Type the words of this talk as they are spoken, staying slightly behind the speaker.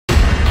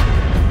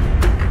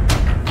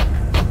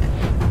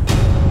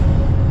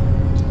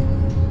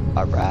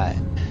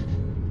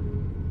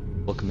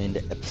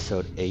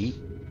episode 8.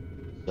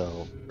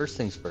 So first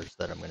things first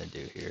that I'm going to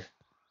do here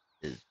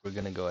is we're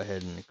going to go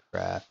ahead and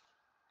craft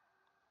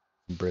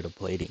some brittle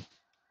plating.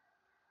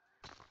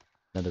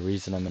 Now the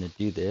reason I'm going to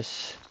do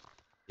this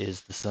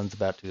is the sun's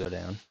about to go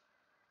down.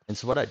 And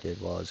so what I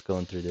did while I was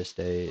going through this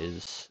day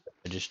is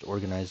I just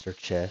organized our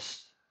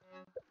chests.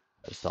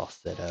 It's all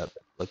set up,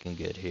 looking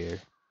good here.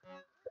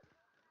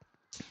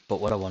 But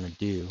what I want to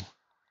do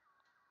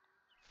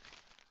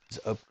is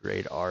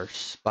upgrade our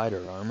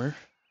spider armor.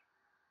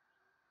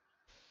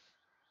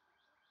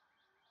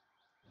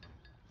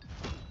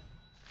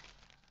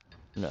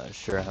 I'm not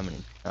sure how many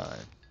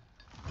times.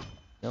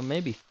 No,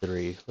 maybe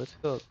 3. Let's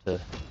go up to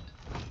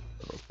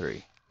level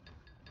 3.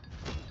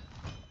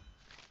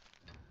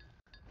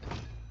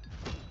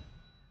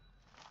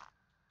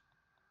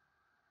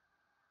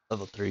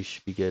 Level 3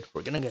 should be good.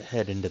 We're gonna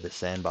head into the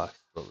sandbox.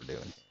 That's what we're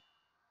doing here.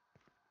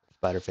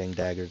 Spider Fang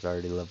Dagger's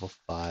already level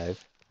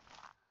 5.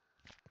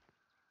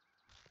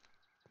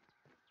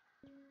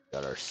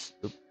 Got our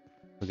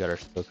we got our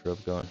silk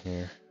rope going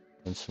here,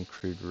 and some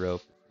crude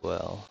rope as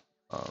well.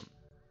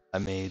 I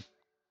made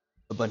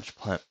a bunch of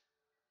plant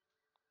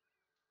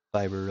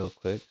fiber real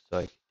quick, so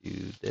I could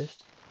do this.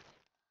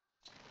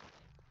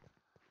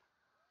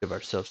 Give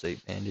ourselves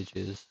 8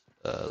 bandages.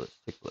 Let's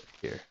take a look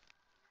here.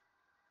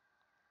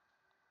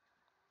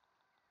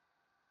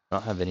 I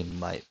don't have any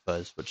might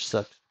fuzz, which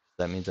sucks.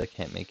 That means I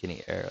can't make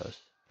any arrows.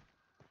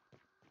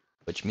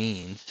 Which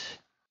means,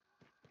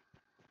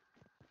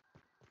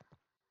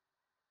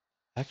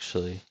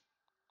 actually,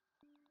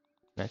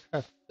 can I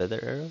craft feather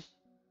arrows?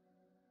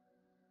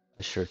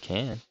 I sure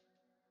can.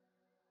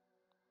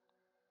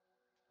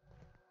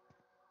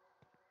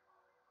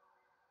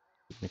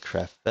 We can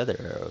craft feather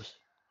arrows.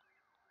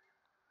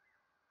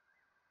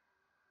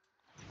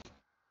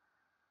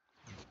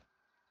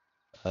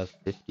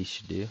 50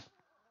 should do.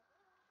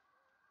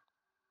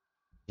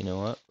 You know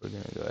what? We're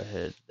gonna go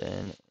ahead then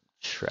and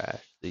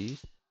trash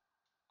these.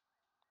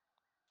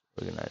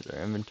 Organize our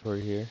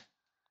inventory here.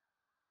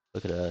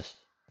 Look at us.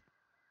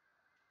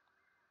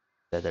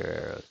 Feather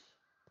arrows.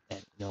 And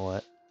you know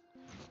what?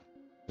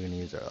 We're gonna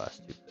use our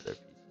last 2 feather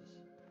pieces.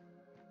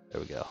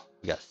 There we go.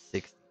 We got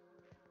 60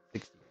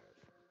 arrows.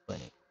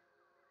 Plenty.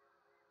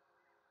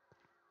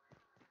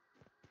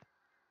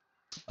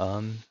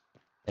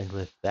 And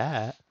with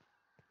that,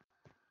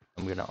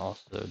 I'm gonna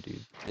also do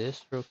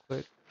this real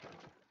quick.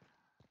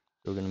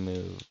 So we're gonna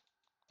move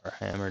our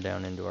hammer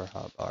down into our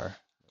hotbar,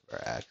 move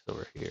our axe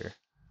over here,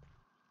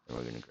 and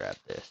we're gonna grab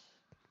this.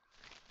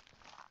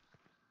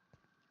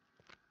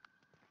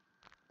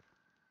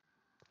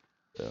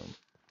 Boom.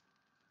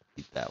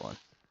 Keep that one.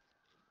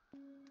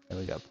 And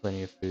we got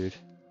plenty of food.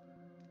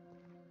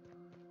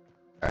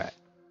 Alright.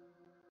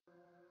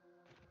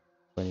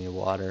 Plenty of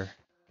water.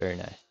 Very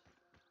nice.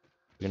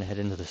 We're gonna head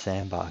into the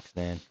sandbox,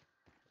 man.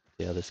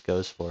 See how this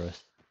goes for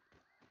us.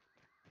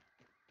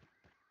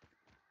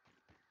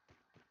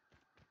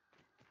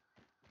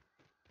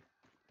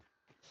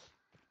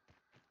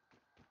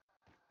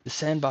 The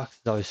sandbox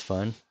is always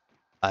fun.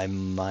 I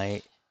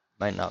might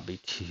not be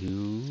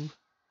too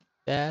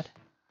bad.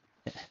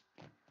 I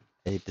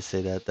hate to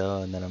say that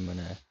though, and then I'm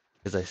gonna,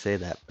 because I say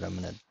that, but I'm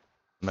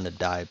gonna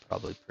die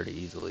probably pretty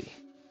easily.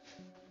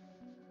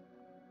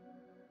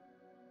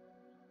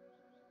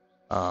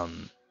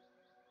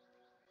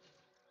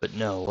 But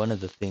no, one of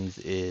the things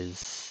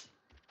is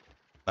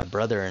my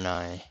brother and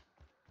I,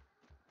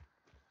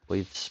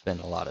 we've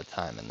spent a lot of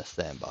time in the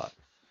sandbox.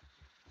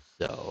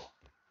 So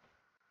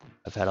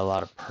I've had a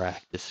lot of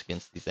practice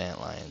against these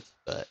antlions,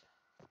 but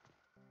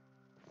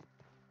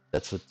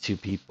that's with 2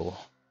 people.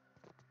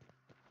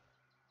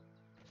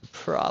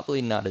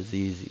 Probably not as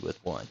easy with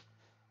 1.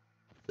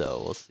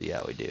 So we'll see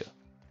how we do.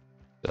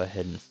 Go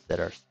ahead and set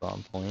our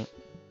spawn point.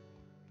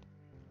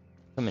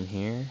 Come in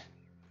here.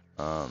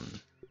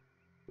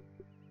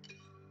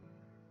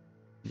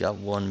 We got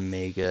 1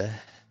 mega.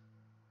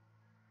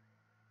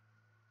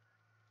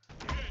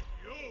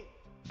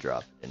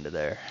 Drop it into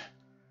there.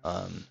 Go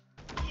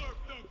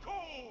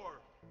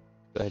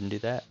ahead and do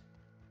that.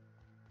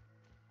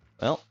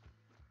 Well,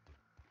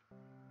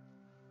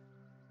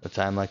 a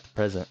time like the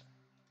present.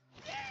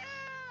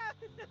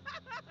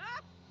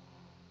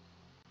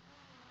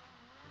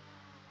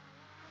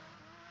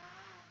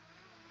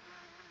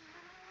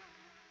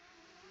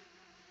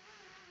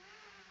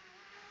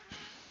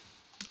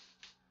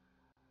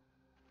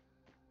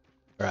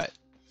 Alright,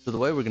 so the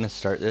way we're going to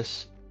start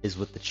this is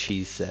with the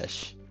cheese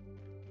sesh.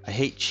 I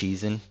hate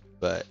cheesing,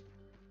 but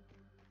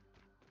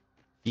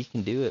if you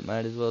can do it,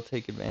 might as well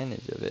take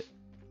advantage of it.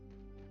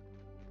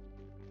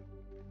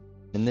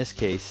 In this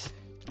case,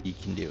 you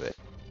can do it.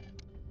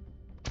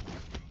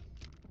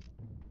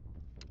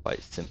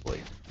 Quite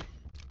simply.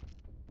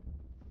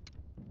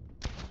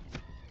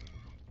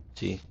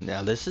 See,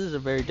 now this is a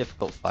very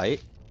difficult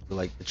fight. So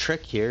like, the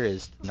trick here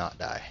is to not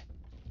die.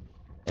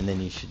 And then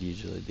you should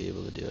usually be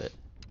able to do it.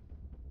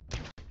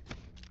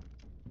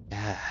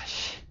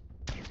 Gosh.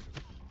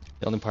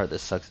 The only part that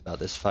sucks about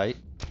this fight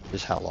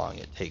is how long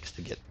it takes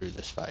to get through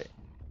this fight.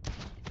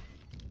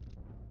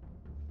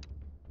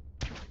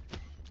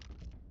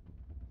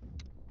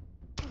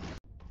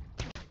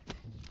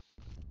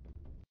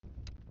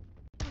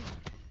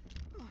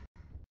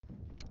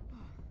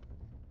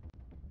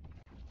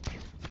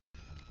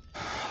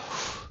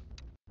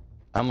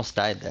 almost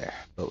died there,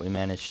 but we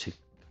managed to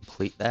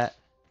complete that.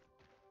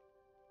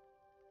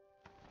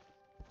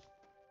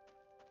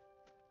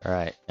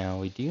 Alright, now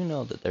we do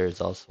know that there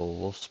is also a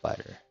wolf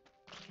spider.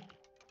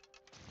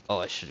 Oh,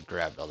 I should have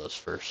grabbed all those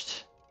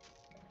first.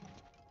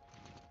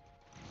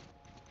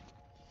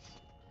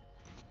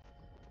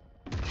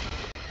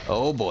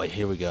 Oh boy,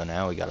 here we go.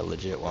 Now we got a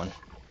legit one.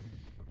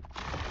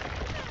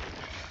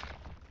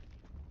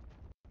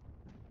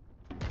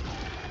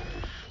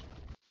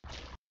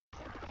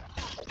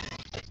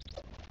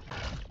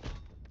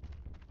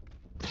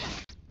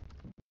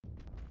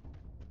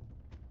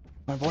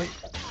 My boy.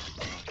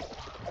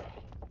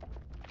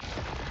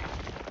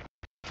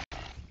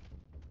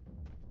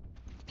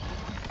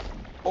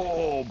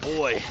 Oh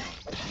boy.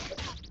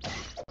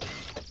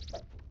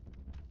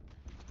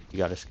 You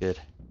got us good.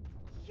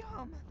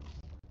 Yum.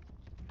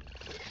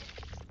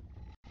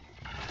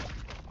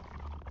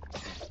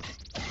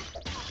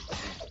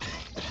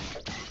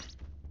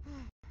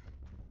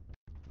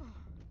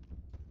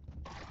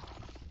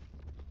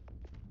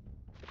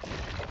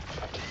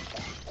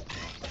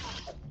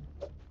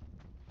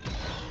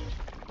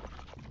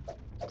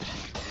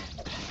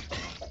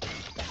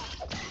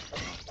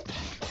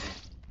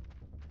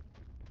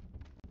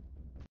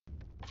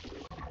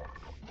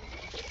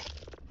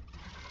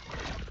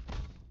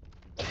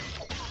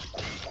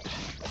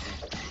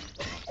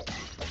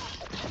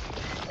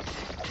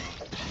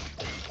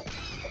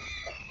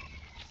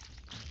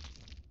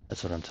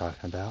 That's what I'm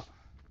talking about.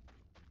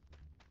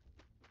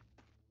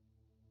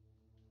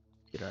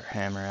 Get our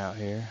hammer out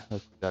here.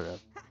 Look, we got a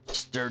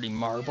sturdy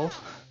marble.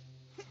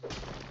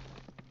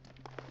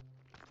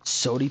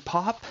 Sody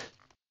pop.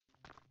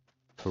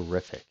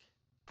 Terrific.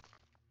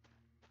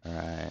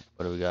 Alright,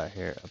 what do we got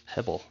here? A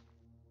pebble.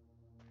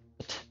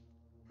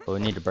 But we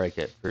need to break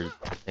it for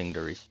the thing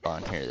to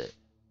respawn here. That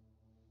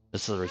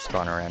this will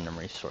respawn a random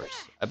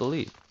resource. I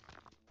believe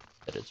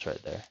that it's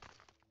right there.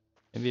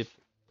 Maybe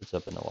it's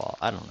up in the wall.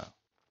 I don't know.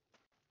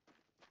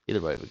 Either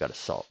way, we got a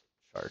salt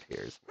shard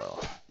here as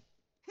well.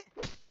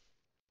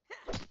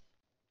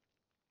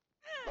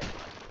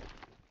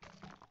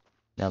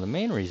 Now the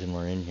main reason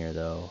we're in here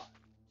though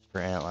is for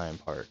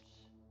antlion parts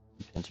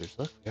and pincers.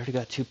 Look, we already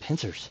got 2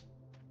 pincers.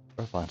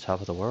 We're up on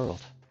top of the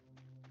world.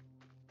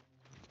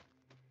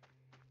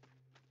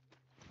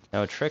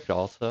 Now a trick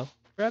also,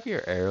 grab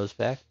your arrows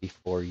back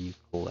before you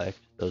collect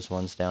those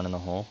ones down in the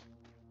hole.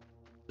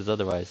 Because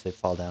otherwise they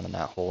fall down in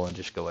that hole and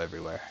just go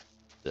everywhere.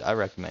 I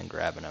recommend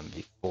grabbing them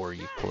before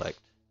you collect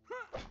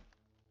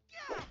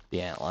the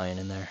antlion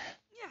in there.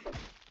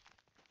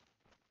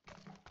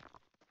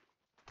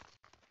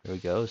 There we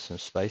go, some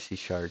spicy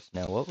shards.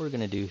 Now what we're going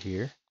to do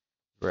here,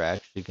 we're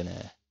actually going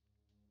to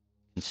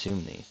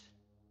consume these.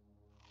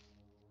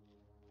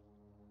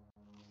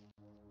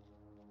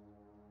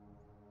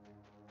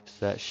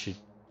 So that should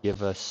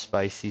give us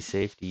spicy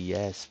safety.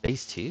 Yes,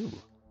 phase 2.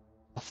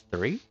 Off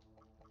 3?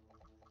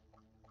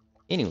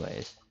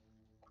 Anyways,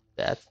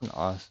 that's an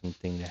awesome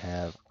thing to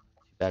have. Too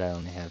bad I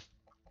only have...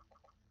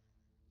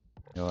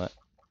 You know what?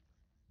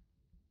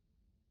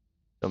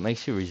 So it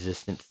makes you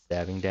resistant to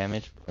stabbing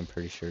damage, which I'm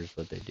pretty sure is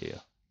what they do.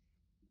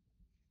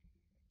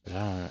 But I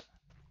don't...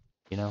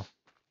 You know?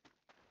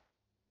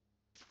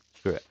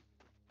 Screw it.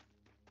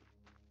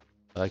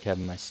 I like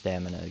having my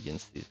stamina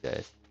against these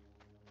guys.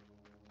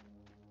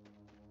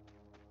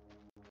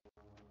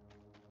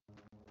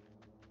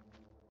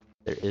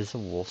 There is a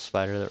wolf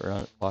spider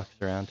that walks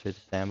around through the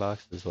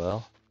sandbox as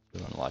well. We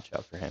want to watch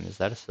out for him. Is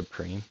that a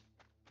supreme?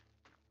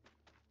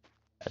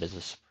 That is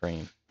a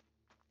supreme.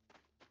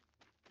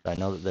 But I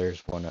know that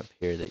there's one up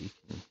here that you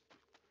can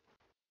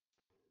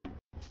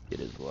get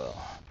as well.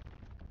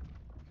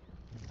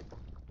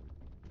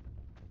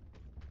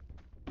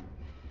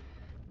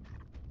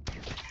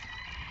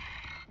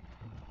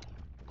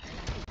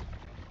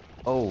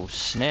 Oh,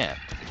 snap.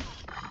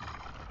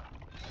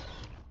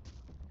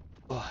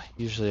 Oh,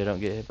 usually I don't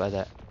get hit by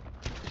that.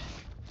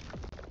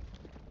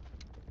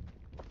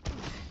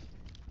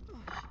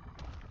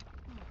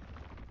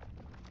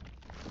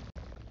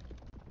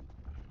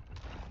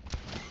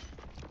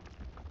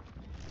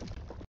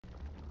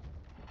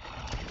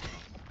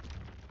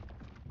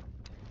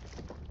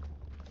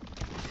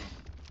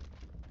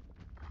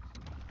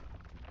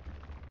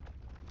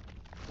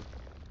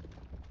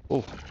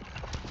 Oh.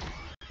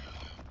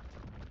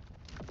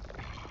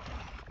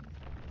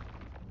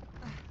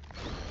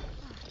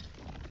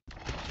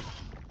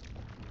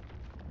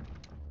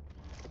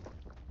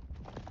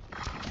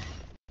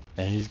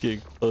 And he's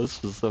getting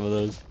close with some of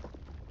those.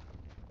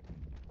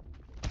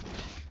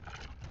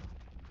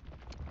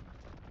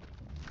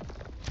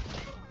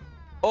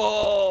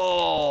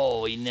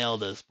 Oh, he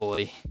nailed us,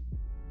 boy.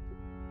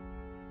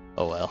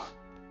 Oh well.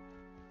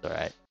 It's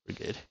alright. We're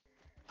good.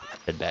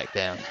 Head back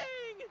down.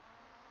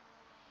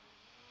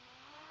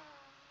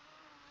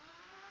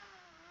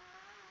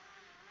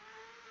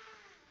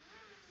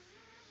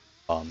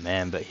 Oh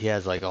man, but he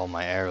has like all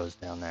my arrows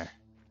down there.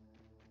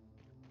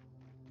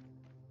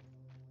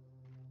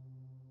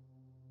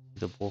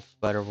 The wolf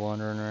spider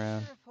wandering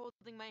around. Sure if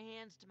holding my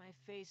hands to my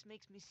face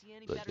makes me see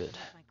any But better good.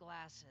 than with my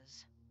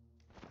glasses.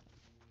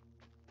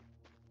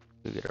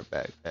 Go get our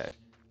backpack.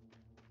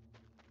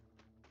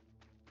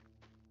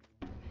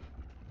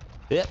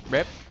 Yep,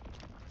 rip.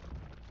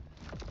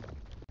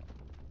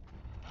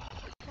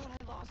 I thought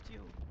I lost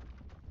you.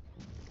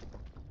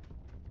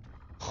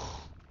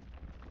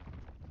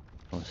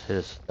 Almost hit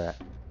us with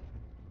that.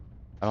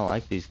 I don't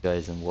like these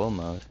guys in Woah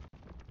mode.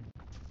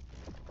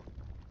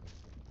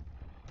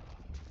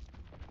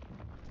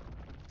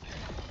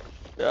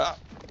 Yeah.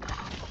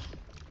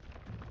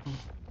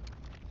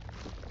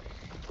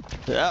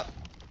 Yeah.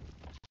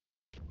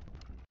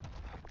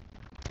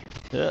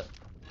 Yeah.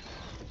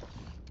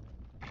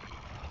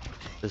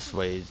 This is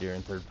way easier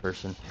in third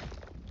person.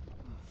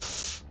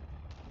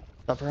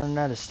 Stop running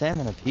out of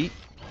stamina, Pete.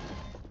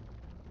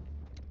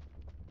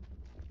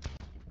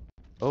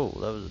 Oh,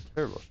 that was a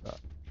terrible shot.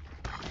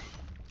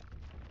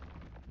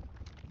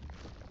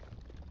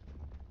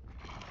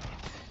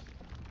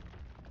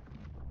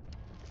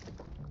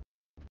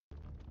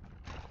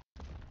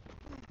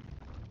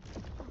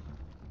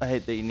 I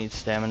hate that you need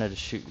stamina to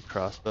shoot your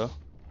crossbow.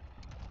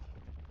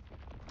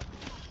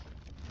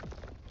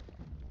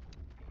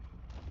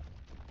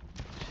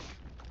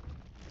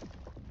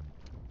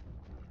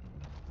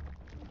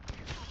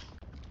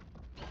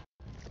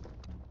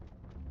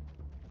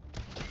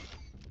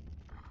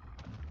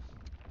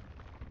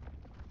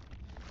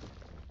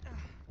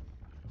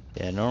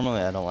 Yeah,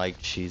 normally I don't like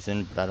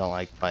cheesing, but I don't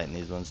like fighting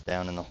these ones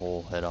down in the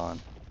hole head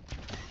on.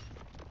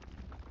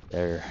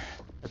 They're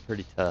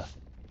pretty tough.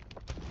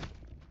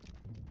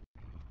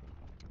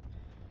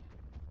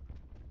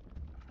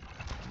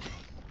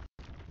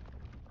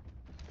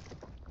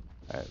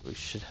 Alright, we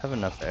should have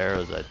enough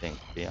arrows, I think,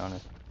 to be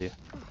honest with you.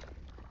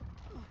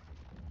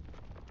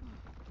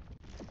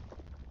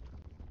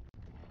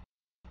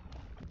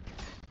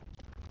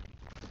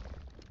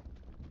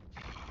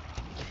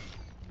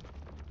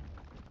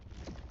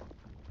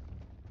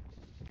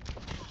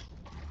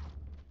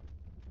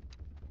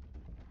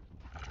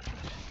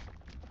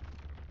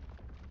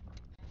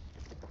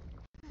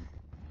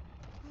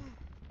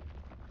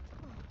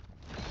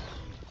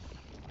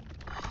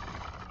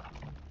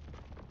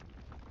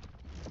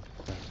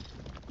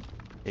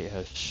 Hate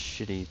how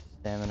shitty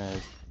stamina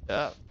is.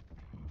 Yeah.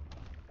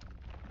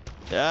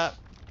 Yeah.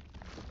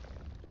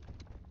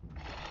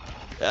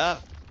 Yeah.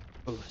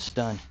 Oh,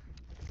 stun.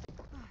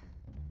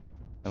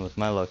 And with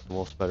my luck, the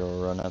wolf spider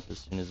will run up as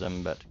soon as I'm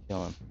about to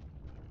kill him.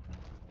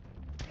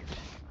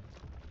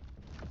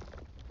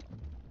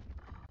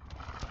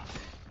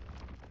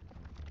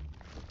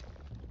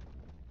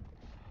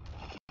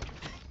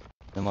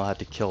 Then we'll have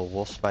to kill a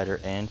wolf spider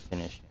and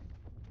finish him.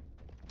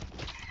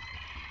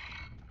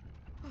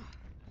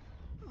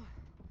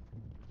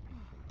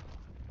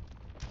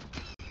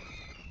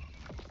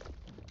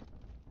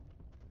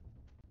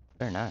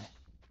 Very nice.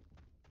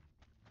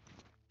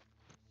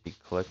 You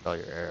collect all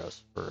your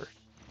arrows first.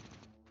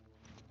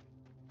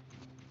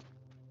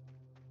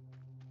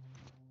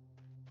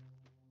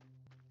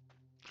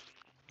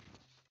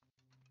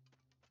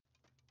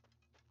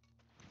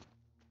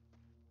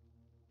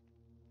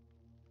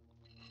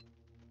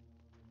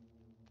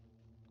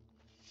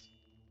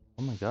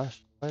 Oh my gosh,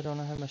 why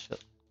don't I have my shield?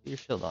 Get your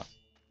shield on.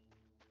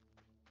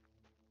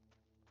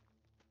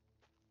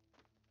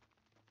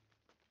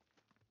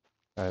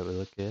 Alright, we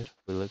look good.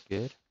 We look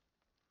good.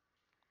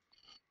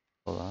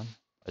 Hold on.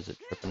 Is it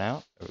tripping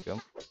out? There we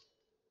go.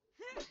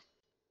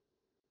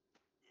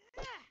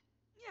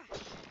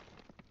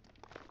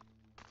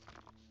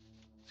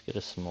 Let's get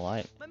us some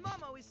light. My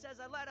mom always says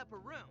I light up a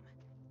room.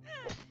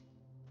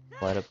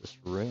 Light up this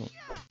room.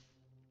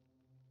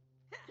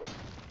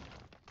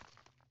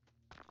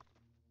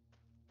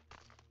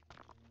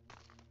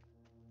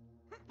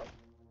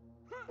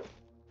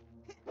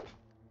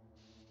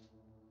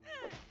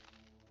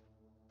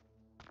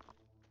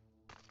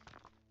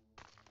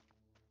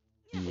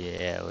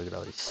 Yeah, look at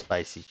all these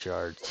spicy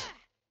shards.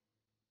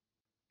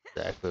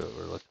 Exactly what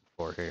we're looking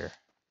for here.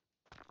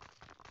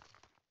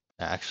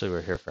 Actually,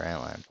 we're here for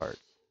antlion parts.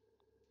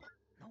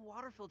 No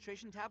water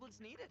filtration tablets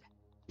needed.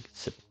 You can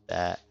sip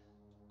that.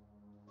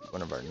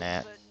 One of our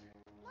gnats. But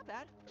not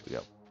bad. There we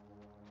go.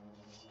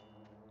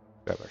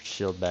 Grab our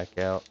shield back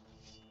out.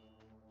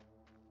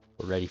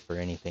 We're ready for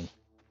anything.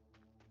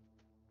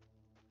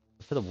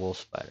 For the wolf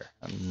spider,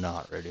 I'm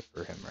not ready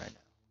for him right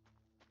now.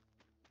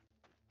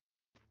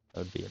 That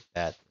would be a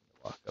bad thing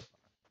to walk up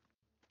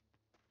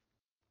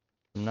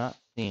on. I'm not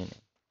seeing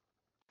him.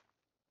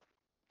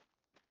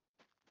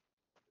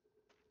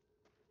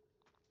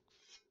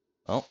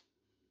 Oh.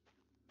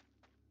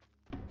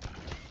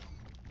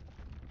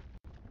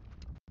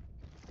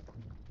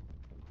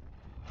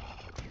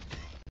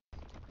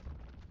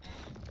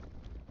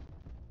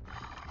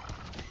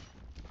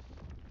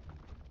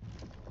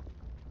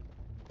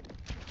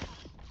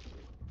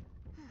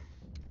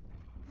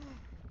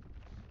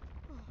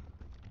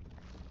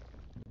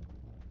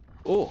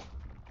 Oh.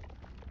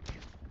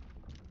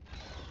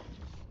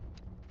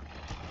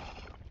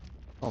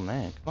 Oh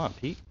man, come on,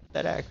 Pete.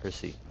 That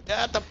accuracy.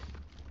 Got the.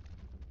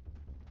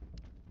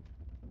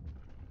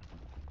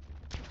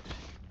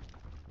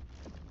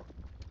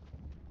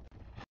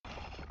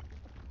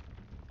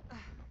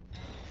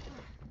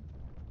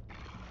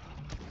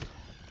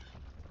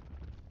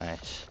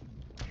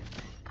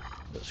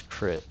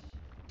 crit.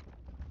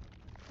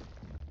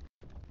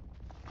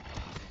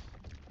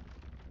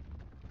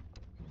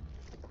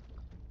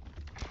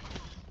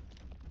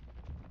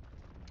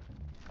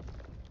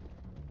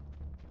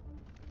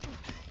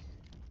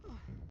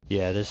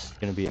 Yeah, this is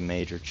gonna be a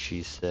major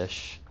cheese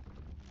sesh.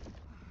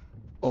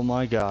 Oh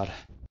my god.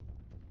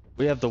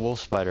 We have the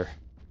wolf spider.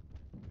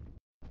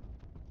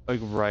 Like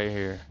right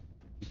here.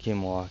 He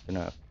came walking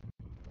up.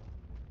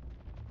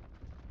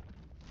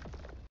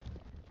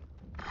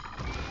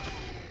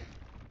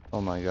 Oh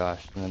my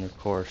gosh, and then of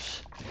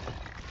course.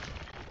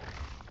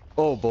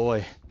 Oh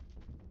boy.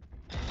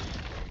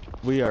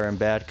 We are in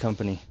bad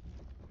company.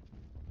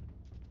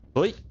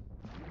 Wait.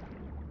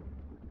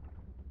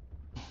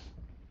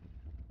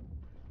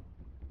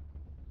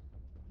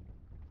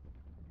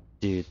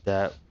 Dude,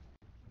 that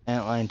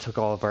antlion took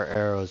all of our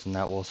arrows and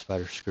that wolf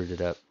spider screwed it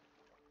up.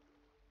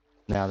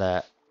 Now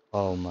that,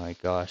 oh my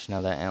gosh,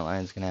 now that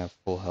antlion's gonna have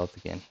full health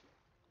again.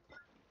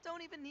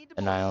 Don't even need to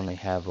And I boil it. only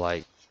have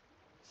like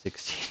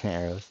 16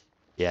 arrows.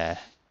 Yeah,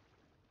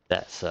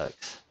 that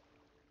sucks.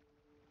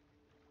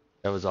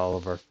 That was all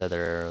of our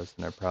feather arrows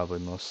and they're probably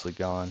mostly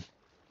gone.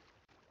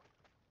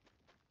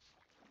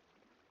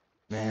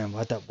 Man,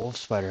 why'd that wolf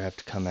spider have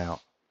to come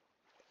out?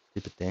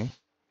 Stupid thing.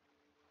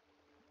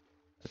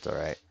 That's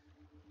alright.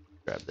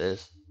 Grab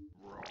this.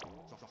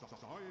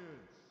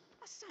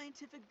 A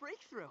scientific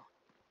breakthrough.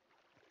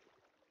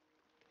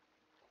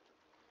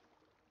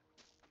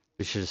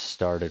 We should have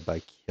started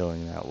by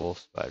killing that wolf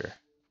spider.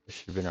 This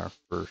should have been our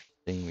first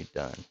thing we'd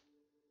done.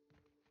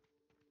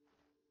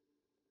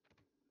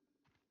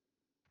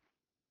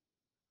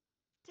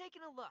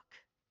 Taking a look.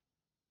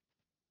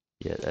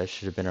 Yeah, that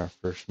should have been our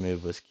first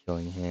move, was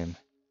killing him.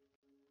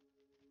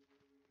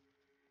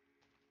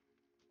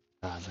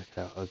 God, look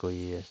at how ugly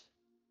he is.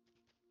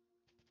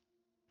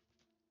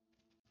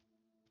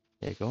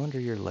 Yeah, go under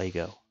your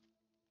Lego.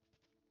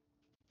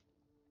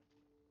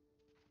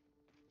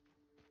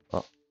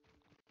 Oh.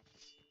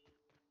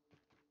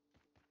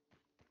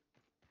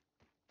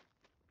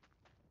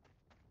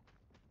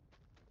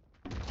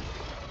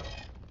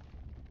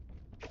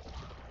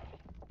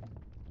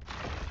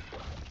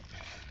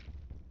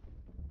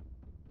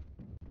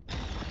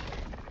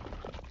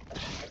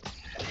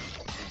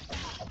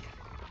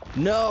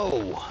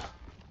 No!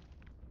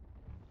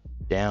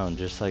 Down,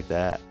 just like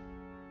that.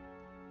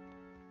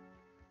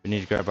 We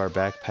need to grab our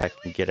backpack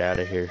and get out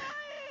of here.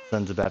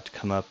 Sun's about to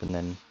come up and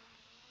then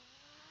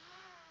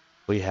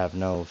we have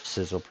no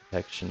sizzle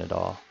protection at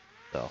all.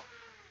 So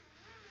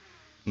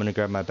I'm gonna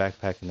grab my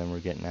backpack and then we're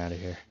getting out of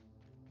here.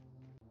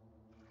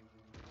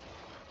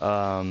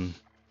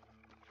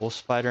 Wolf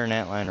spider and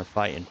antlion are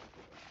fighting.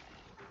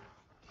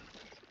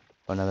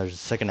 Oh no, there's a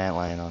second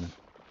antlion on him.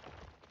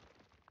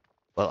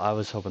 Well, I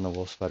was hoping the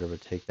wolf spider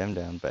would take them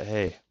down, but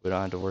hey, we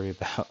don't have to worry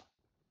about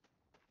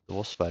the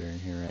wolf spider in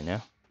here right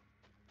now.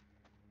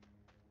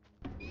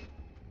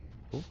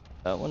 Oh,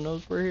 that one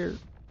knows we're here.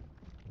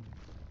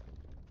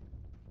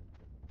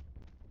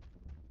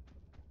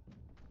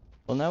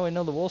 Well, now we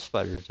know the wolf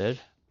spider's dead.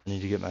 I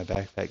need to get my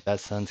backpack. That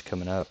sun's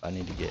coming up. I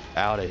need to get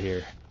out of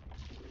here.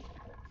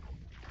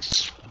 I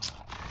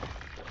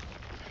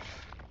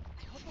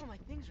hope all my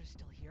things are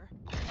still here.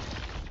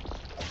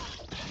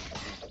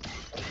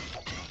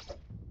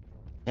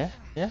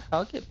 Yeah,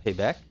 I'll get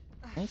payback.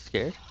 I ain't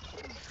scared.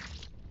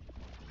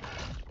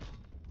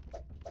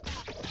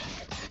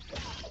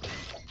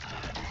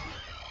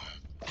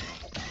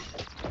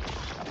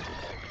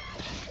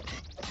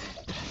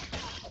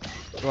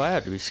 What do I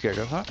have to be scared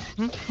of, huh?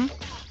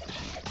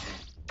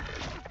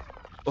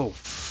 Oh,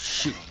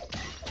 shoot.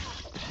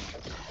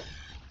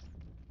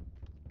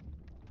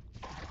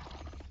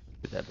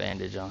 Get that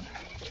bandage on.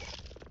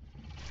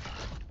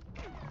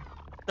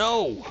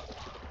 No!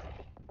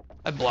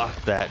 I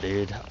blocked that,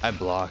 dude. I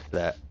blocked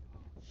that.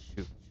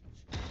 Shoot.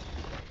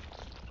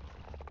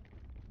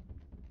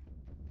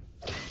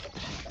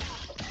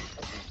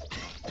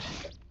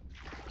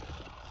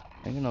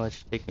 I'm gonna let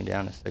you take me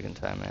down a second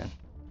time, man.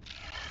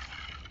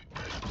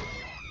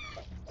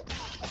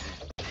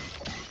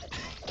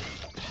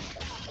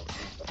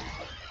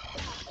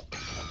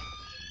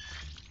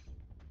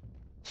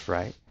 That's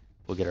right.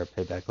 We'll get our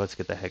payback. Let's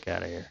get the heck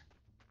out of here.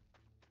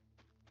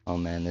 Oh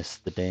man, this is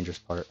the dangerous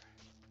part.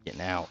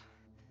 Getting out.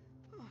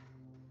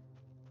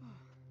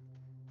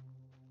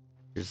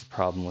 Here's the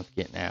problem with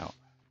getting out.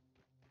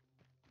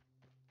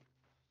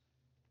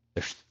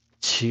 There's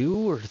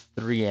 2 or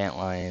 3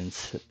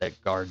 antlions that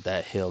guard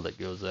that hill that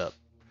goes up.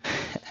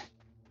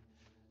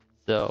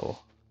 So,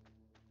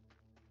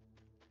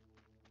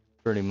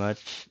 pretty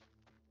much,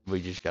 we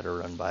just gotta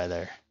run by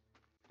there.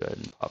 Go ahead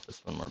and pop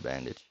us one more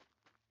bandage.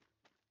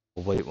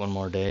 We'll wait one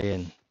more day,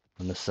 and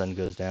when the sun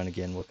goes down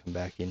again, we'll come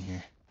back in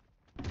here.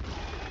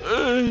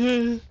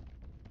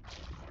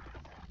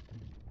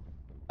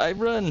 I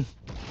run!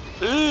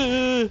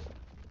 Go,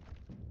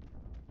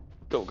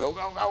 go, go,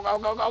 go, go,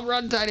 go, go,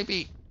 run, Tiny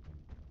Pete!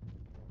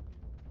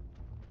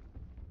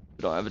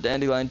 We don't have a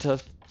dandelion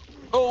tuft.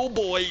 Oh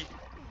boy!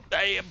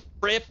 Damn,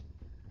 rip!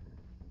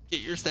 Get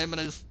your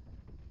staminas.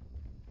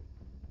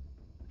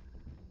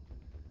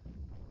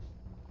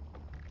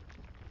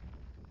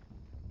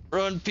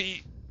 Run,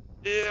 Pete.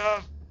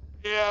 Yeah.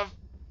 Yeah.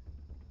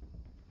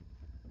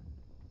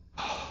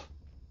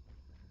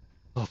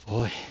 Oh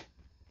boy.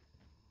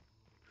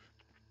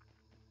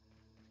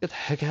 Get the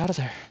heck out of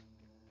there.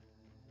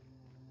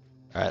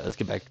 Alright, let's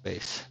get back to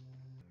base.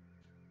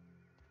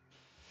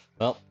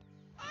 Well,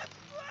 I'm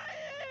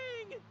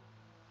flying!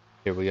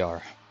 here we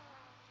are.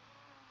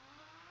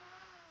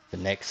 The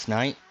next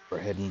night, we're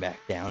heading back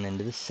down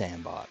into the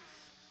sandbox.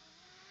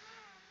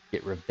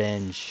 Get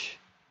revenge.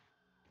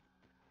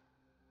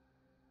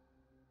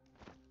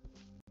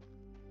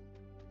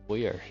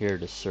 We are here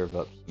to serve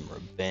up some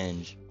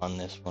revenge on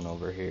this one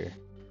over here.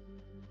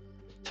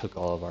 It took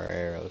all of our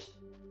arrows.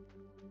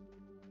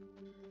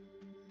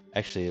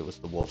 Actually, it was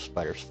the wolf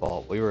spider's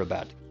fault. We were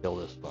about to kill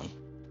this one,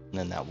 and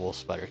then that wolf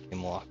spider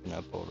came walking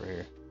up over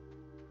here.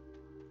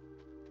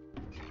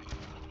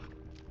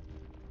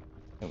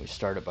 And we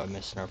started by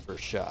missing our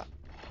first shot.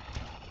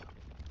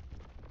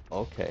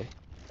 Okay.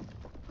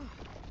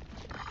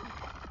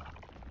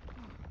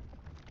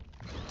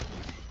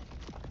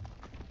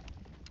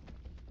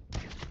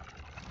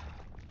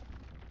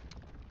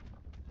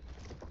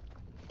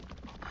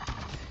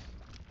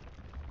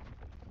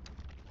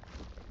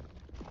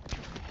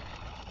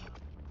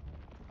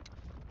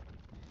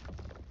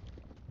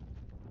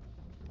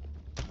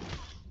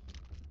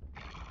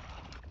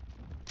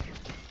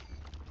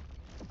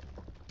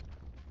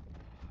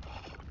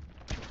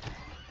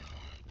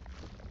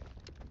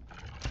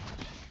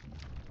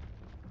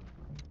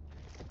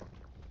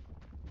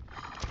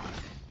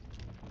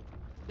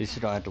 At least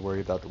you don't have to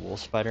worry about the wolf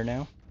spider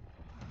now,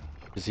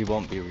 because he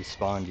won't be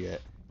respawned yet.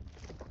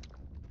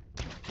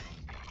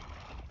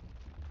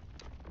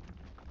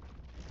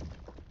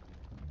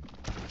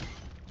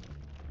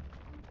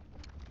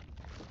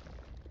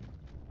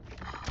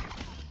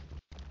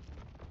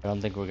 I don't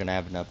think we're gonna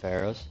have enough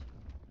arrows.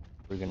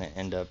 We're gonna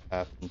end up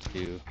having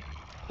to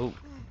go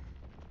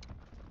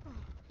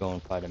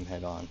and fight him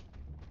head on.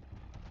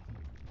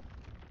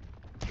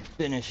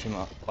 Finish him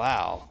up.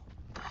 Wow.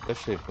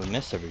 Especially if we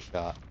miss every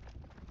shot.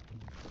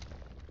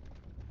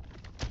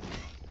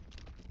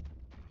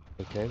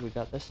 Okay, we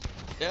got this.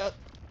 Yep.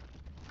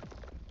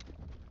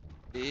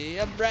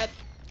 Yep, Brett.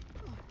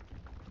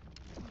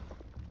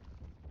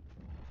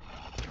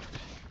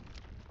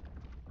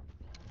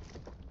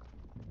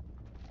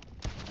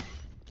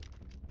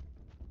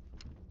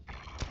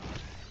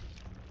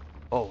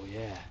 Oh,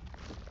 yeah.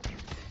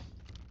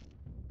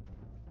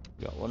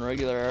 We got one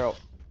regular arrow.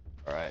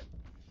 Alright.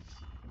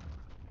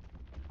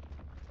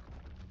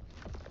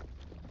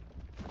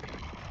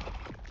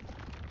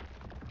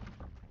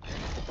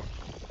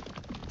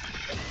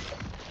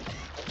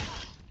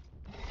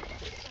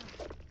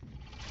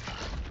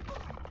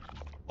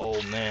 Oh,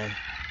 man.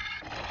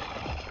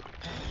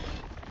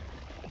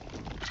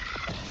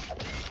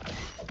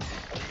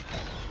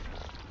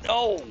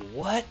 No,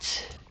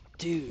 what?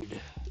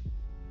 Dude.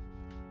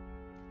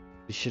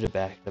 We should have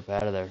backed up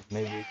out of there.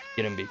 Maybe we could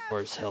get him before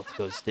his health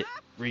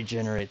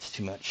regenerates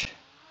too much.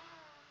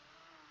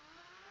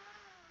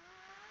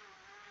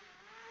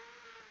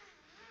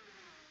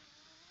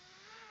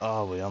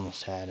 Oh, we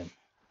almost had him.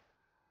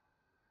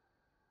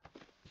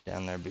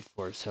 Down there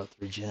before his health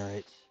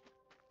regenerates.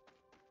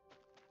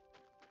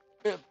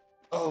 Yep.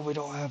 Oh, we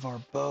don't have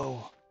our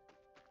bow.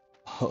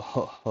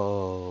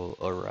 Oh,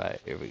 alright,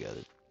 here we go.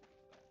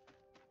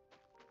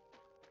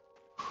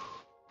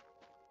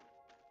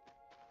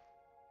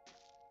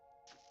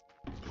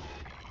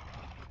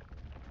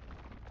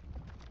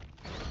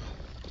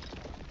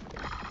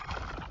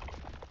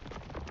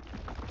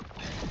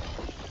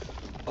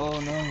 Oh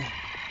no.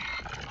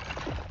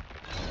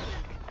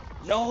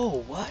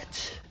 No,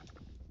 what?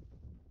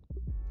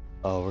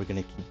 Oh, we're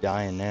gonna keep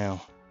dying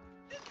now.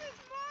 This is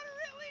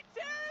moderately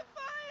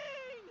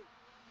terrifying!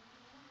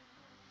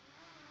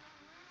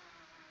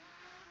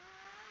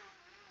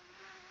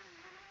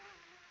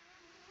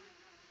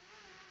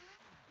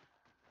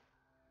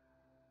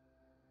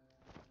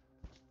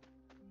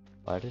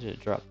 Why did it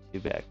drop 2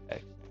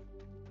 backpacks?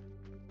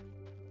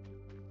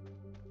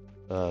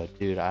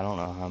 Dude, I don't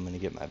know how I'm gonna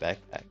get my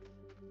backpack.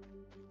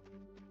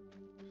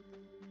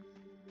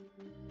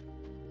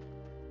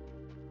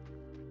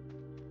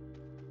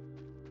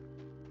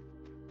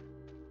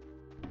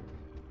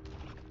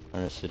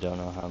 Honestly, don't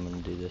know how I'm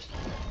gonna do this.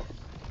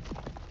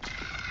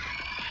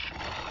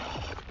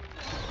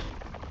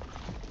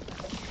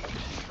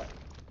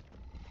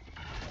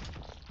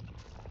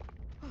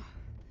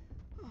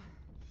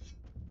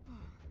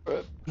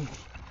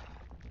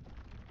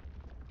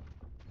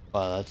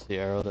 Wow, that's the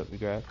arrow that we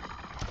grabbed.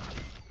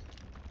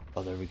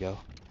 Oh, there we go.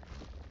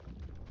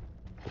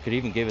 We could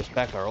even give us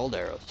back our old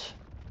arrows.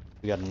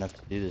 We got enough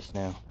to do this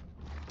now.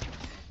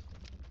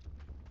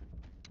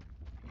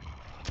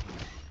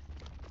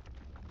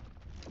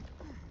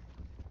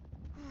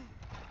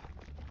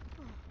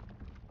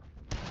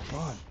 Come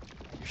on,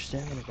 get your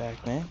stamina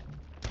back, man.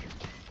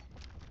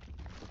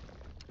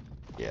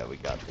 Yeah, we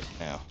got this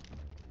now.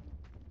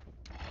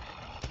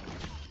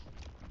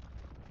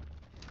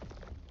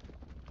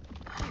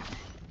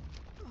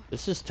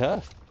 This is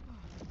tough.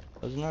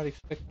 I was not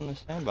expecting the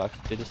sandbox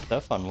to do this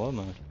stuff on Woah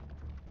mode.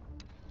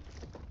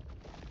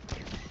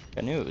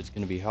 I knew it was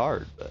going to be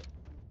hard, but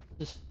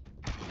this is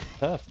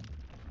tough.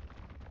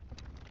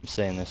 I'm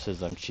saying this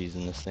as I'm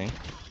cheesing this thing.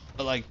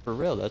 But like, for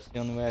real, that's the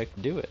only way I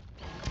could do it.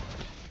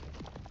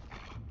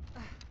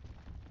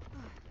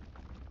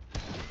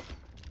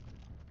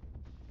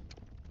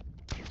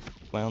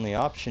 My only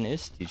option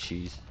is to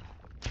cheese.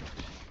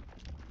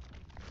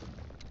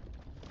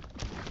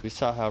 We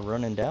saw how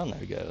running down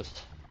there goes.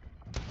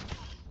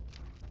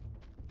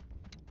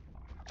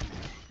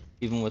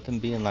 Even with him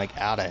being like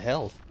out of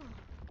health.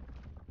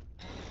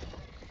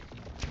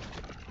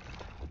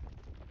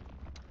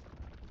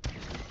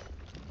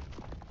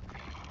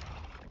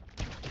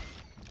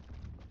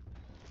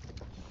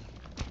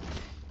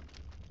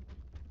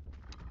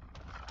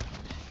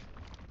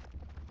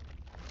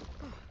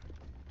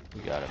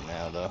 We got him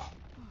now though.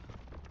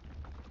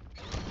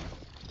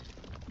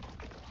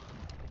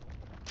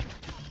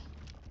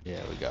 Yeah,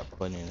 we got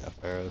plenty enough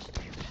arrows.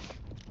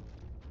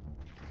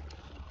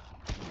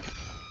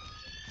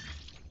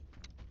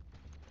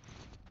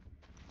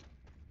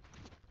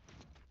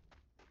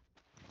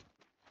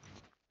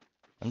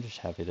 I'm just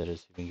happy that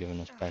it's even giving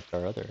us back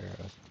our other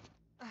arrows.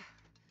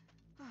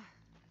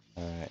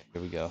 Alright,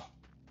 here we go.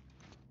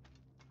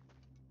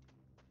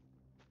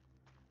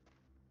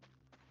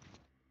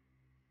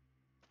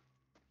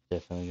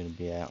 Definitely gonna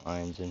be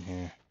antlions in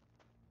here.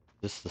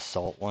 This is the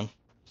salt one.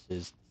 This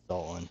is the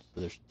salt one. So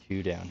there's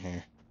two down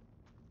here.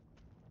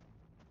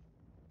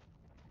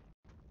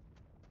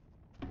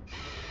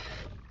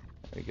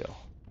 There you go.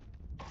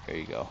 There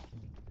you go.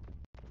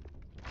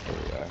 There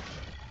we are.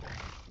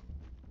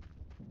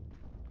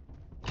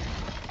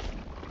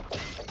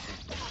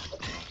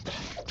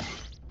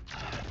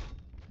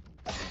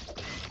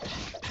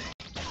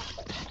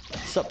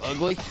 Sup,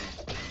 ugly?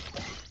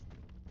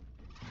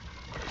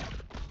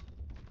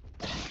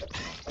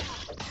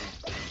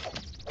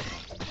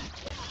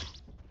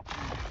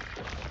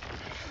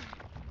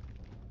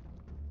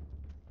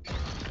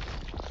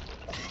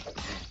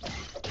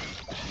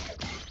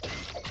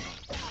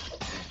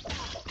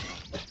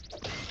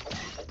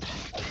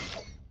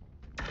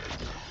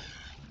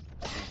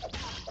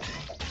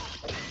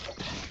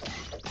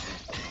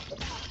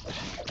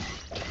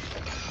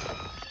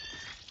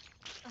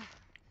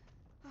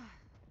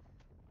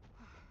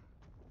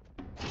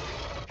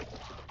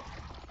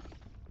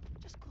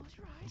 Just close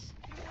your eyes.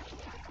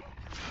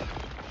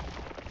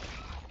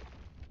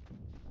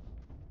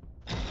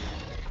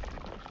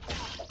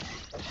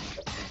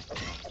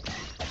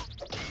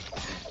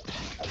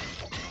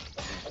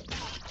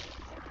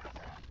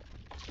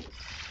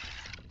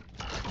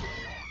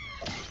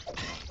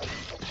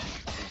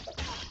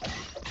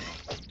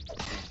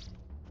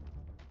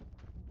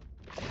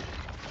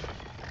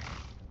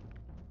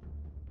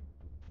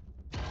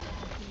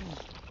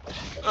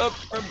 Up.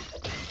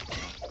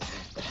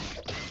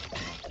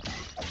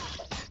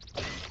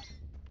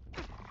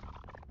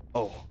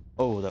 Oh,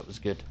 oh, that was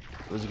good.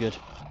 It was good.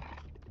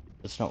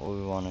 That's not what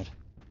we wanted.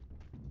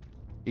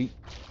 Eat.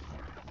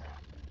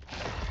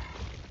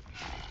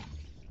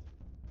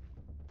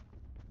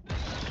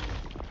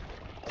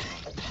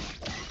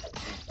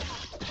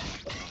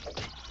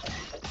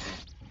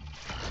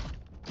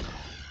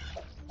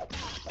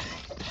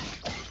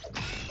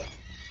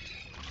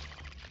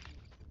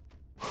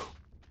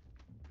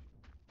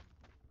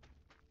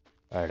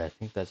 Alright, I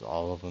think that's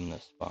all of them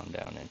that spawn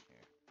down in here.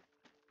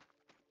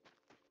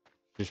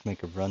 Just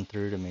make a run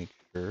through to make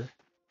sure.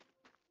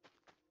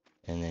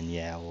 And then,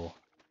 yeah, we'll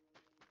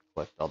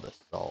collect all this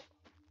salt.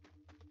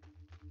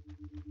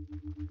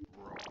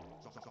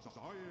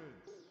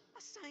 A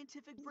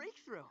scientific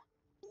breakthrough.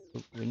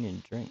 Ooh, we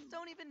need a drink.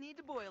 Don't even need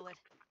to boil it.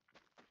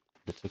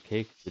 But it's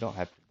okay, because we don't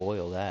have to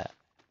boil that.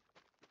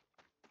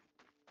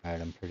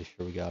 Alright, I'm pretty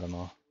sure we got them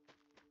all.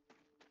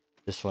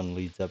 This one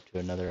leads up to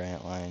another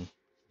antlion.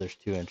 There's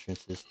two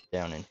entrances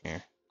down in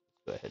here.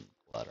 Let's go ahead and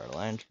pull out our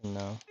lantern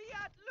now.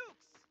 Fiat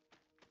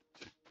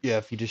Lux. Yeah,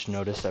 if you just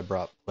noticed, I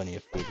brought plenty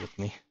of food with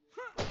me.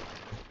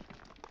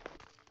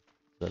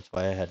 That's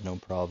why I had no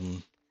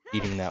problem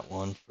eating that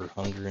one for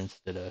hunger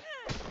instead of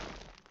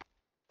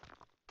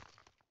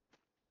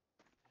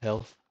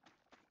health.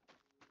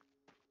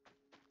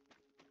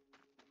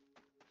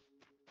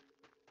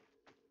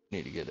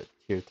 Need to get a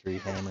tier 3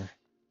 hammer.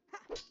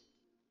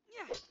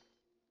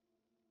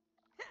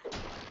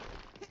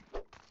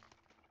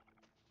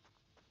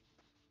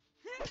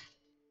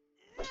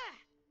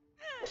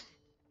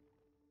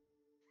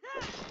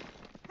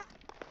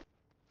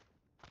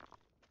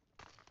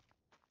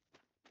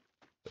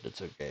 But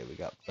it's okay, we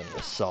got plenty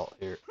of salt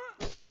here.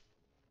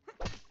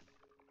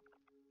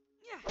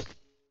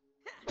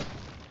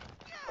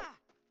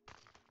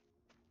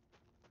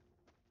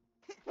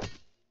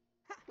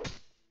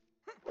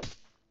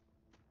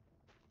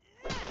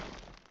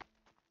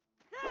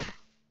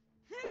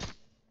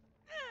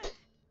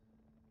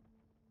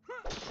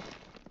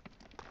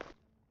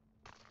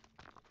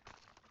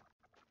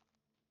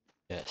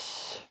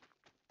 Yes.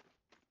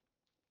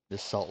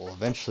 This salt will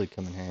eventually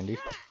come in handy.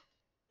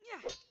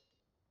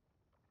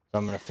 So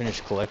I'm gonna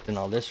finish collecting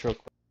all this real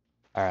quick.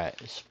 Alright,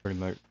 it's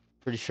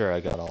pretty sure I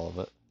got all of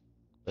it.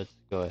 Let's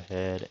go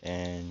ahead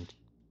and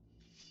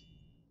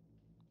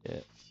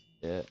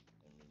yeah.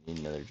 We need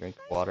another drink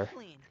of Nice and water.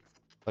 clean.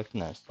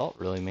 Collecting that salt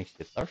really makes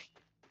you thirsty.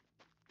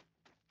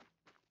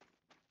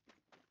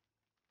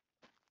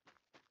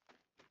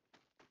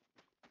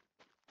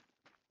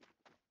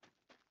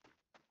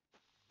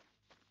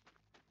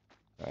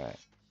 Alright,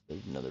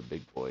 there's another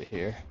big boy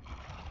here.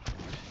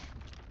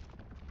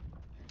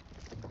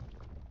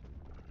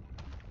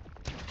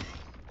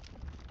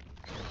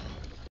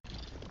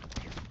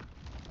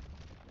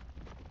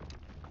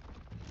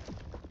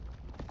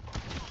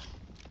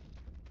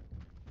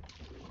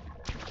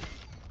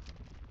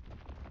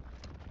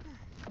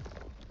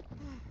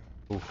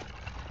 Oof.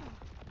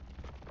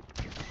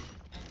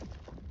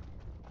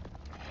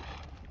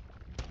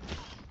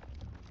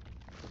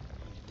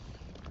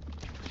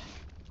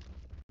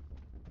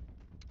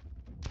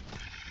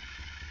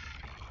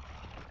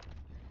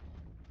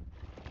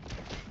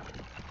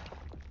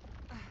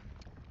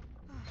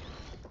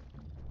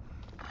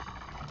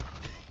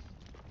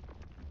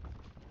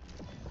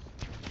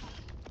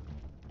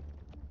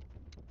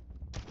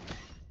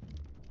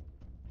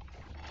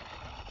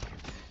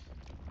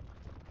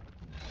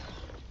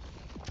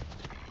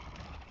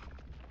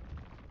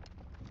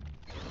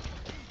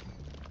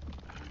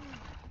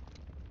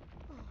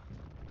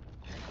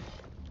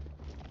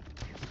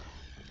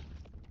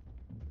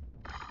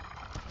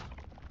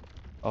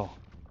 Oh.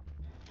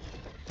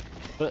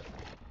 But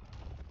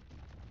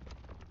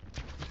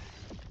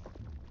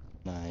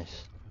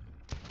nice.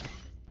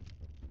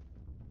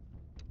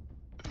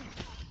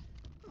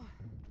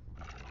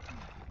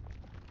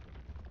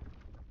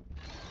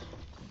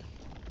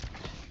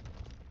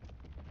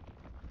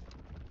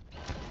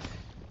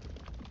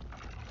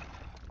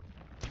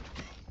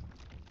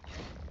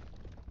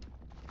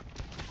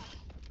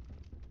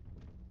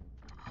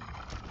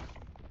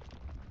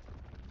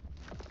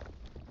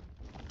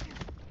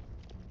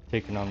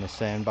 Taking on the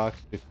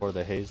sandbox before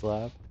the haze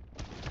lab.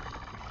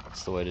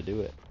 That's the way to do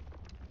it.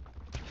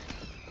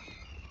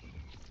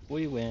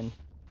 We win.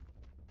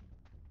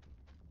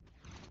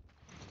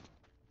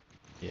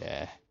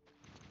 Yeah.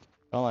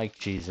 I don't like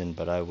cheesing,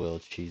 but I will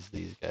cheese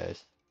these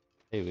guys.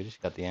 Hey, we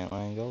just got the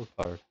antlion gold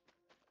card.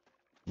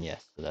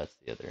 Yes, so that's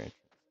the other entrance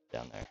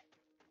down there.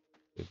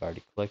 We've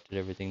already collected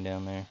everything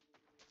down there.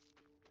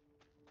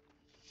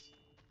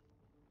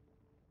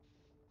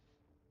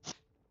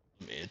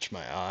 Let me itch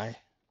my eye.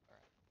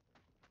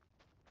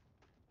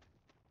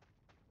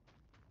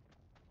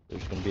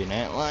 There's gonna be an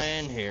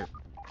antlion here.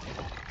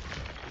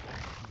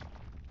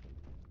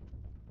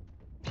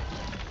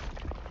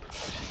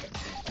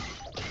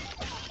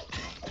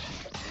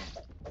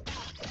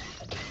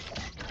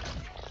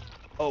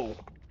 Oh.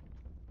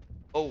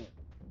 Oh.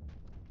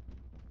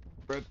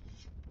 Rip.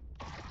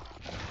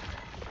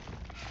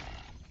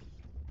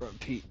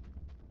 Pete.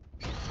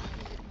 In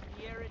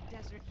the arid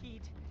desert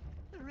heat,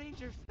 the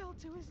ranger fell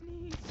to his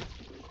knees.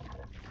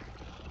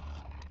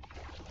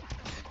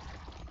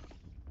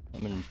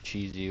 I'm gonna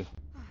cheese you.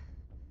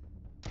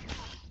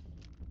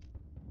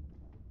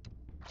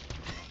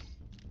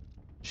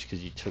 Just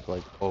because you took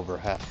like over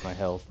half my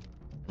health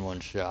in one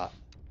shot.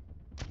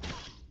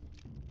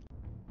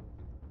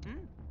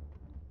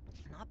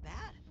 Not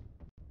bad.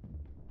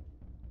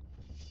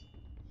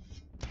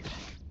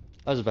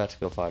 I was about to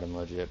go fight him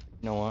legit.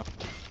 You know what?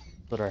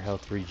 Let our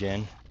health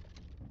regen.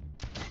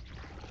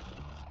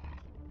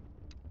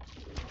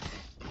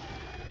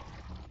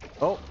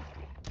 Oh!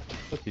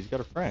 Look, he's got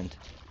a friend.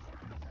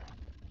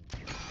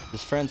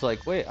 His friend's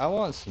like, wait, I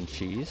want some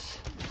cheese.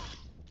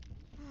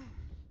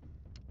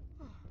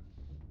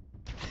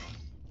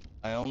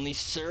 I only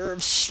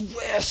serve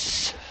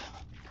Swiss!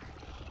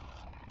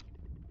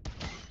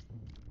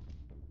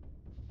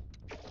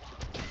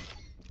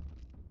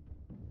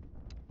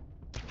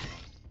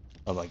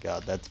 Oh my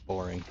god, that's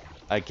boring.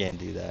 I can't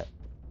do that.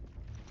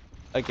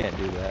 I can't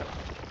do that. There.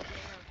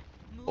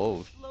 Move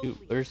Oh shoot, slowly.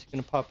 where's he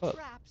gonna pop up?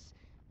 Traps.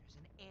 There's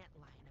an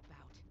antlion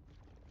about.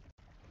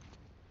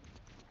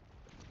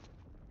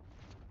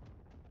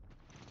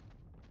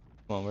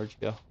 Come on, where'd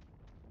you go?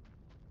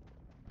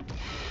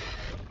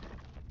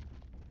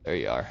 There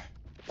you are.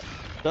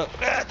 No.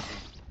 Ah!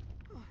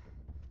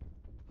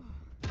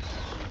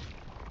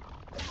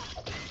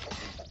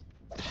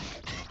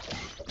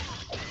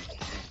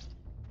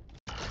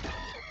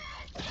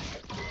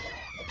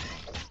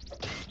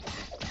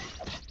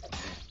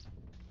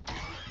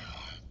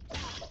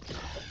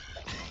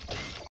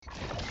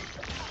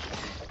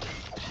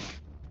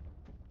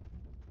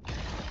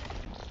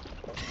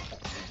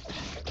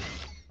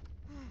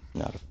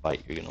 Not a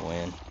fight you're gonna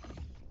win.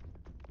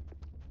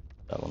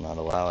 I will not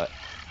allow it.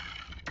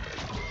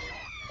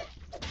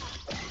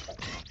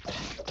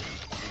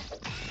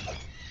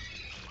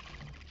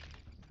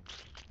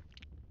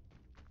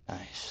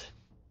 Nice.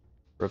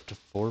 We're up to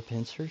 4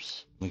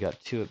 pincers. We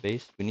got 2 at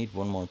base. We need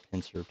 1 more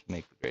pincer to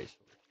make the gray sword.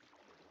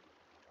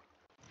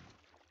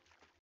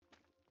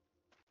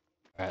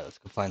 Alright, let's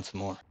go find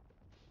some more.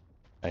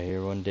 I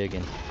hear one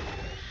digging.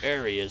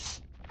 There he is.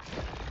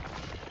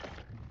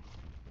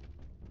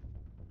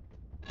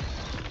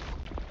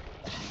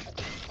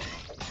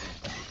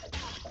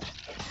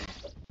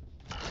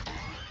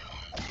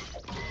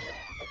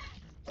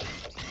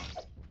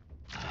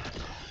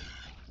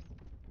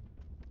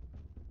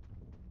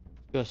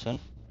 Go, son.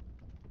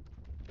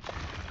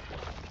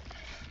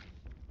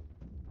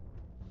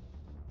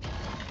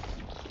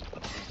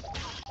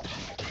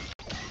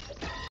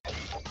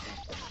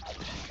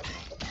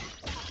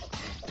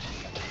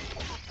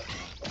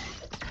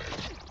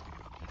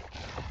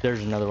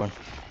 There's another one.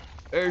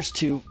 There's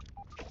two.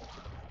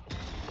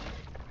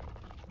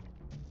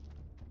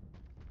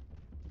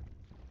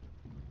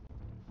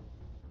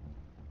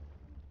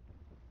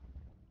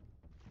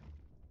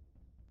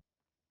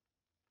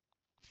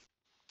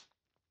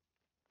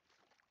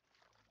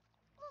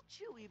 A little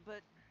chewy,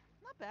 but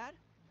not bad.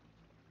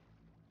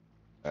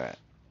 Alright.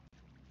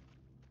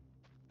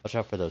 Watch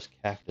out for those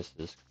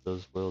cactuses, 'cause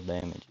those will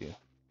damage you.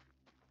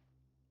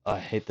 Oh, I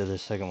hate that the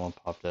second one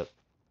popped up.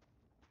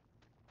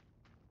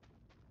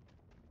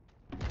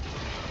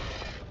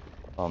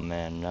 Oh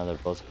man, now they're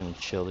both gonna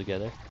chill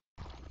together.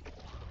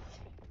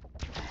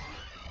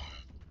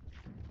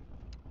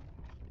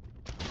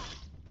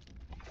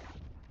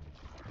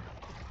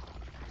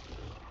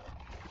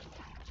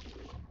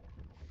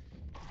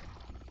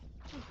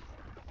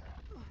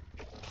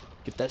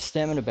 Get that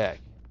stamina back.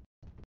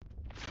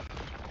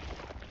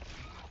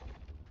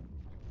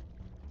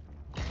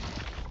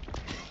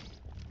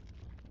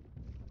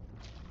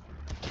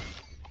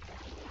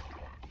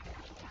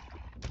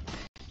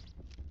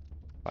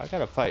 I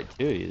gotta fight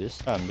two of you this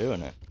time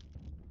doing it.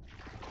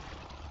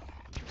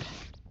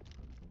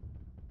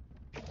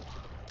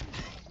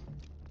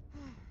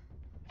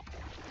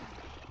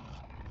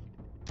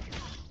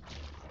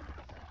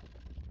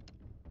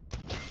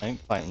 I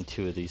ain't fighting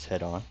two of these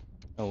head on.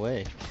 No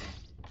way.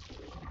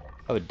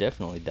 I would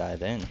definitely die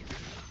then.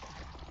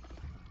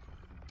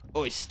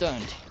 Oh, he's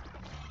stunned.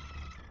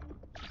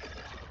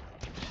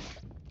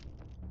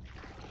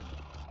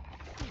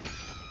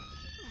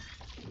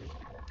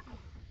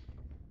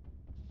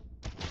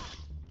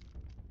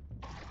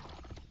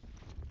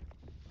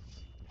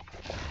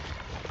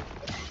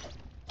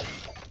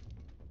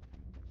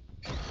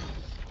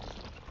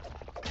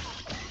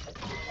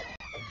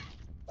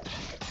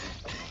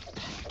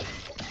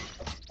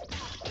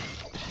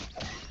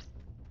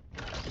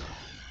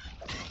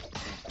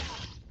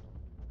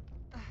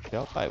 Okay,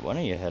 I'll fight one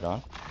of you head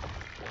on.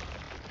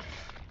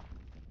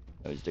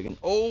 Oh, he's digging.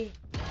 Oh!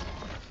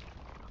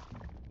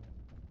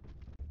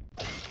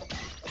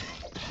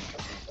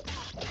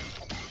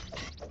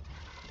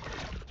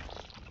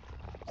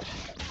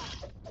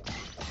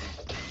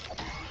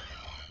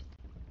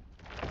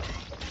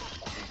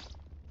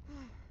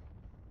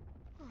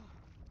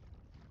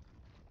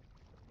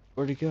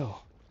 Where'd he go?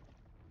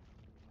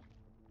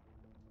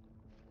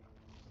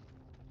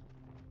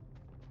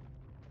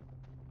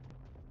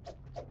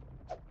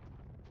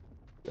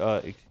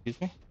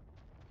 Excuse me?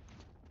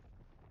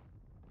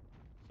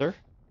 Sir?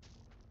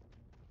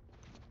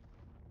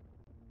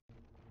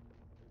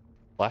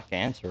 Black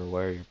ants are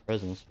aware of your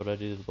presence. What'd I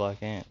do to the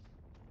black ants?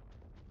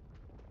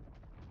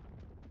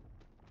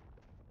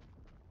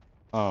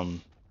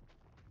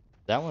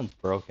 That one's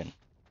broken.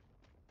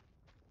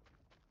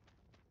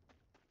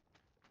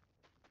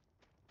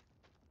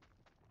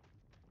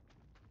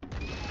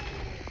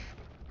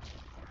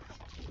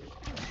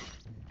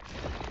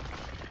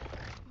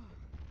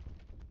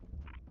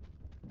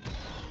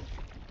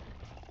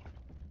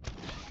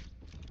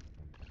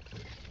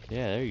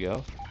 Yeah, there you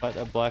go. Fight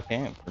that black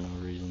ant for no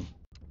reason.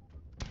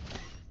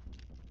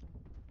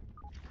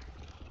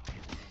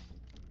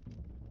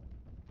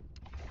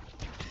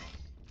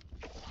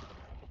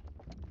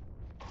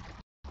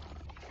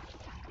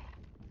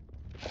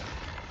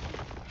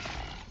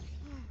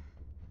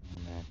 Oh,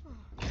 man.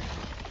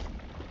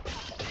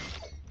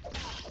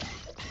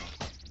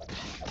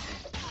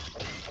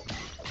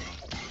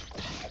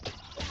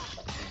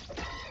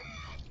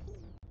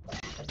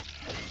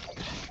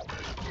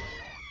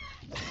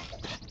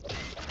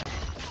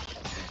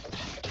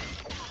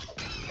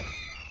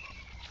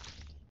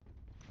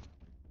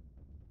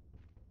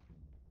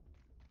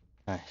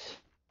 Nice.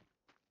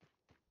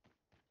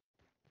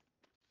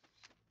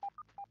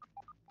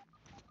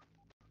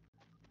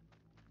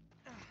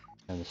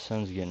 And the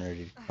sun's getting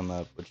ready to come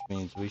up, which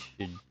means we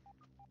should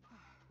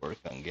work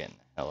on getting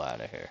the hell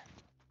out of here.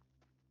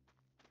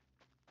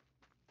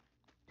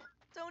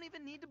 Don't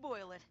even need to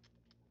boil it.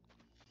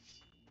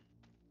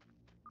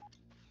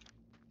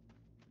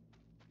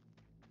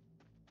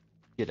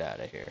 Get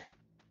out of here.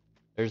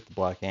 There's the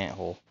black ant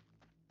hole.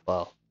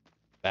 Well,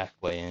 back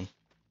way in.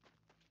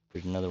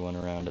 There's another one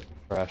around at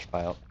the trash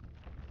pile.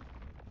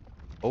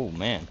 Oh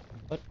man,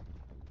 what?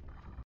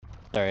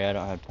 Sorry, I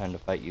don't have time to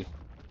fight you.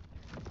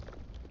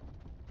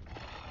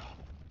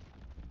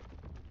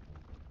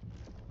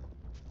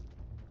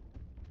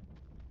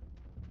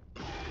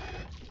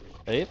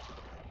 Yep.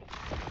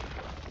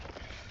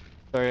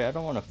 Sorry, I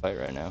don't want to fight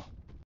right now.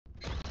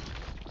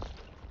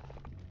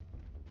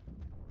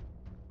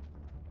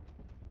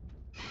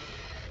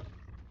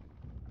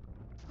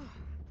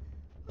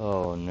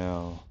 Oh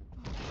no.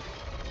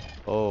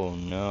 Oh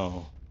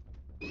no.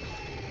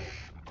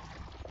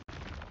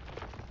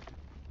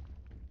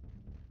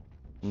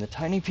 And the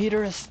tiny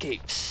Peter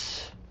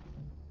escapes.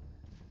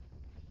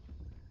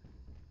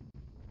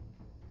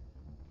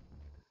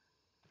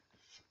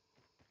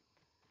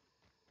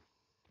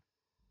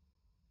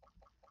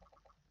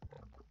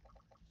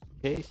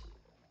 case.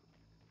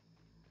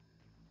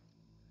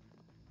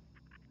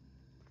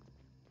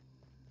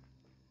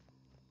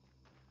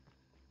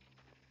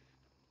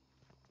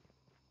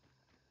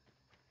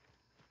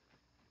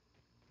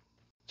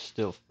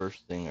 Still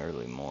first thing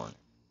early morning.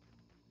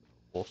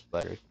 Wolf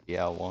spider could be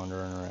out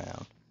wandering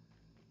around.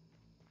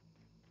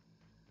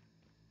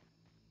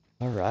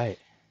 Alright,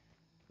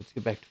 let's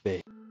get back to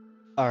base.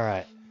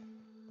 Alright,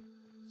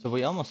 so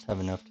we almost have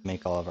enough to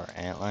make all of our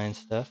antlion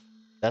stuff.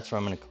 That's where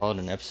I'm going to call it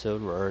an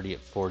episode. We're already at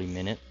 40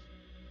 minutes.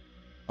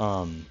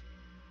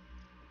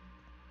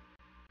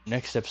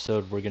 Next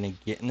episode, we're going to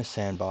get in the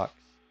sandbox,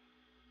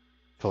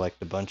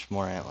 collect a bunch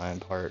more antlion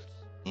parts.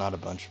 Not a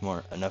bunch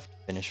more, enough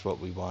to finish what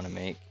we want to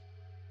make.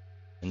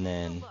 And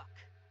then,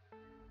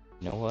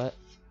 you know what?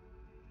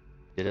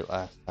 Did it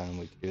last time,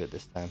 we could do it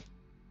this time.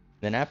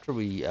 Then after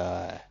we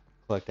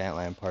collect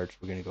antlion parts,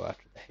 we're going to go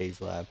after the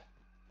Haze Lab.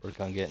 Work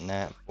on getting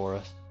that for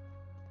us.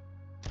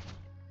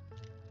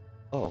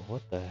 Oh,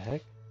 what the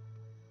heck?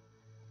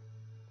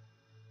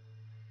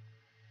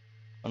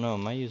 Oh no,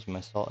 am I using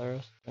my salt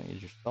arrows? Don't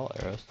use your salt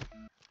arrows.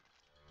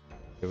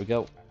 Here we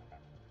go.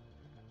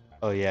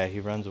 Oh yeah,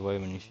 he runs away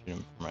when you shoot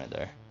him from right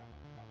there.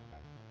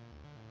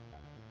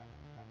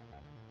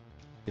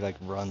 He like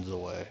runs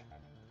away.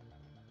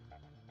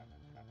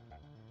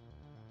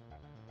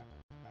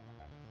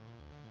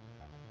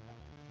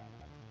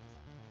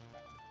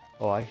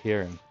 Oh, I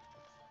hear him.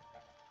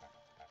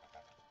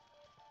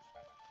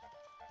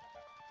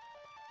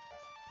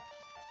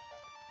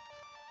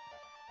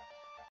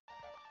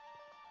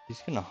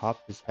 He's gonna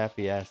hop his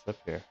happy ass up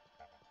here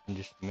in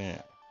just a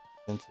minute.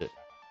 Sense it.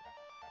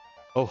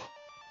 Oh.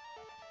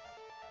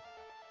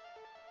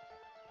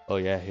 Oh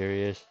yeah, here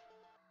he is.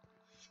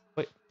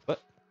 Wait,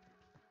 what?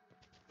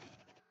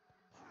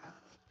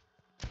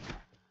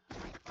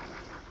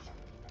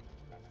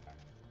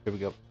 Here we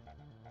go.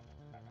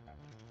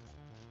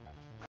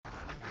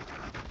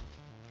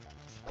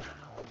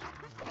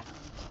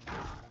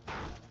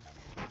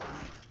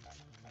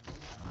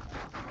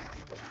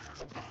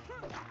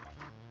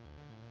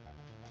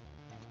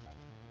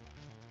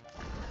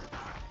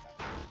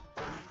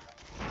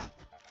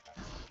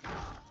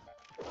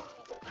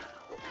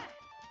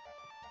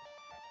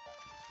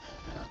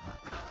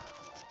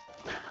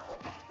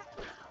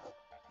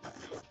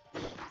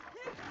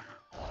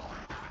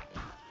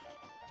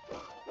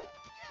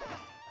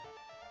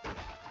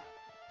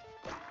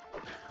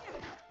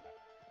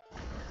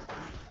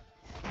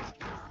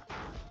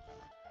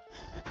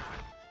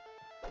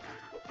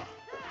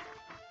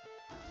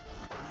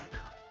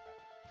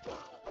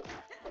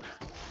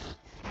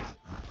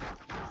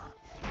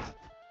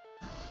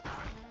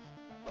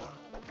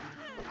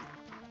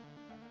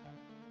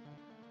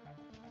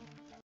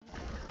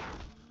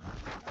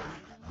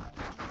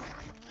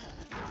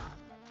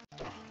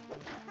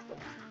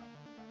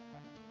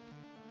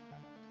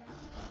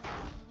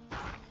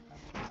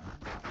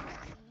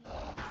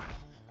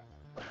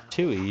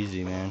 Too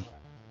easy, man.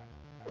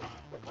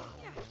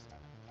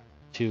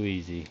 Too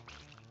easy.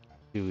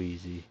 Too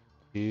easy.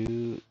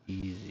 Too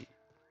easy.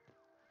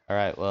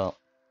 Alright, well,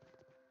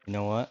 you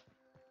know what?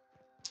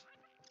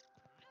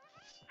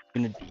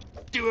 Gonna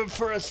do it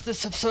for us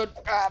this episode.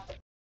 Ah!